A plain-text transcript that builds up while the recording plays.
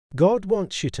God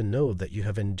wants you to know that you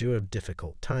have endured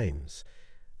difficult times,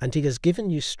 and He has given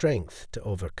you strength to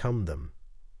overcome them.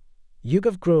 You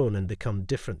have grown and become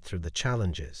different through the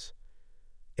challenges.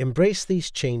 Embrace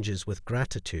these changes with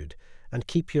gratitude and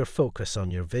keep your focus on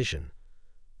your vision.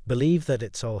 Believe that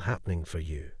it's all happening for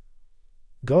you.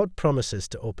 God promises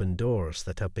to open doors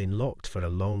that have been locked for a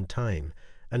long time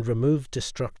and remove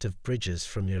destructive bridges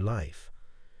from your life.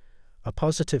 A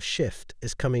positive shift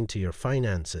is coming to your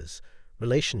finances,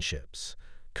 relationships,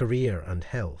 career, and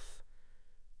health.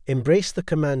 Embrace the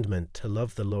commandment to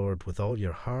love the Lord with all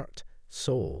your heart,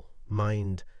 soul,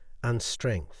 mind, and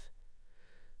strength.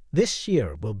 This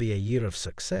year will be a year of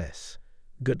success,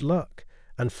 good luck,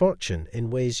 and fortune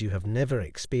in ways you have never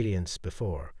experienced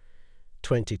before.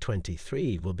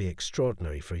 2023 will be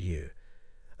extraordinary for you,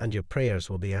 and your prayers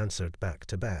will be answered back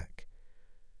to back.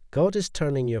 God is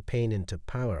turning your pain into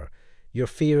power, your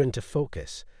fear into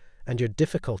focus, and your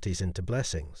difficulties into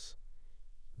blessings.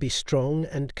 Be strong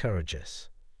and courageous.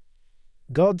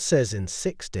 God says in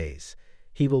 6 days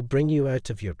He will bring you out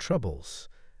of your troubles,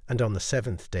 and on the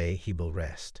 7th day He will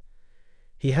rest.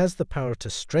 He has the power to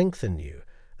strengthen you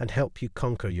and help you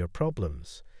conquer your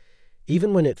problems.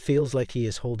 Even when it feels like He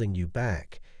is holding you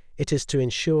back, it is to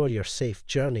ensure your safe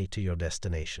journey to your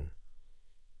destination.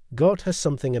 God has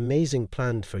something amazing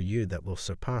planned for you that will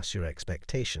surpass your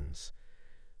expectations.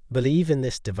 Believe in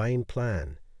this divine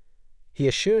plan. He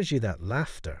assures you that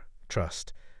laughter,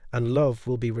 trust, and love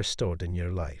will be restored in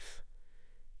your life.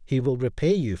 He will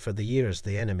repay you for the years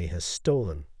the enemy has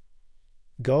stolen.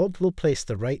 God will place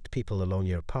the right people along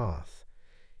your path.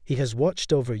 He has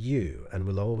watched over you and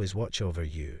will always watch over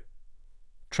you.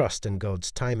 Trust in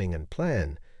God's timing and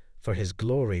plan, for His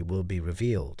glory will be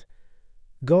revealed.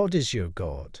 God is your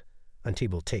God, and He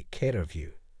will take care of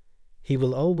you. He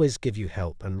will always give you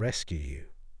help and rescue you.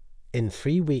 In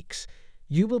 3 weeks,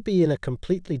 you will be in a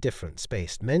completely different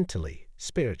space mentally,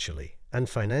 spiritually, and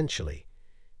financially.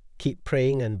 Keep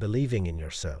praying and believing in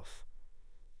yourself.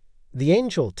 The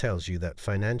angel tells you that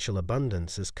financial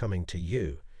abundance is coming to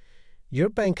you. Your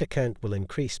bank account will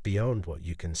increase beyond what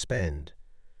you can spend.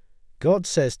 God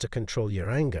says to control your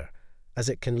anger, as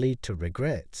it can lead to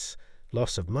regrets,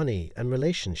 loss of money, and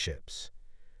relationships.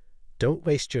 Don't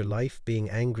waste your life being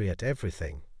angry at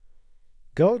everything.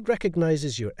 God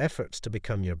recognizes your efforts to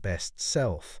become your best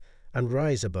self and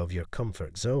rise above your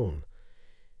comfort zone.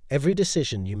 Every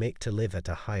decision you make to live at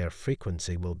a higher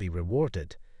frequency will be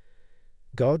rewarded.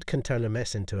 God can turn a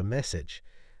mess into a message,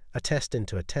 a test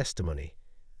into a testimony,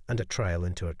 and a trial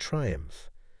into a triumph.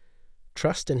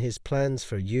 Trust in His plans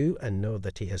for you and know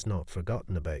that He has not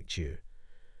forgotten about you.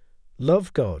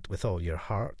 Love God with all your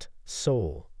heart,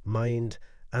 soul, mind,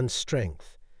 and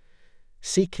strength.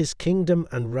 Seek His kingdom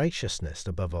and righteousness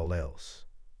above all else.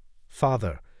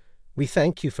 Father, we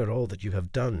thank You for all that You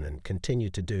have done and continue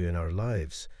to do in our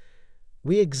lives.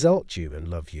 We exalt You and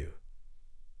love You.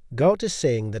 God is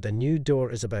saying that a new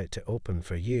door is about to open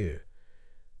for you.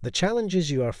 The challenges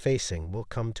you are facing will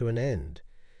come to an end.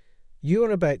 You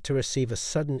are about to receive a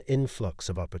sudden influx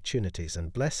of opportunities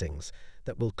and blessings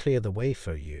that will clear the way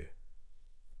for you.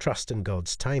 Trust in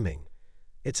God's timing.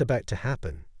 It's about to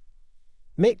happen.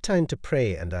 Make time to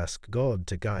pray and ask God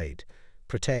to guide,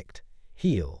 protect,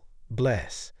 heal,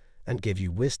 bless, and give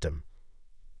you wisdom.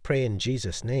 Pray in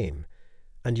Jesus' name,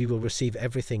 and you will receive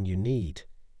everything you need.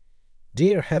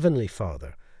 Dear Heavenly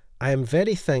Father, I am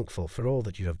very thankful for all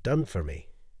that You have done for me.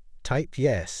 Type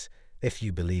yes if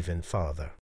you believe in Father.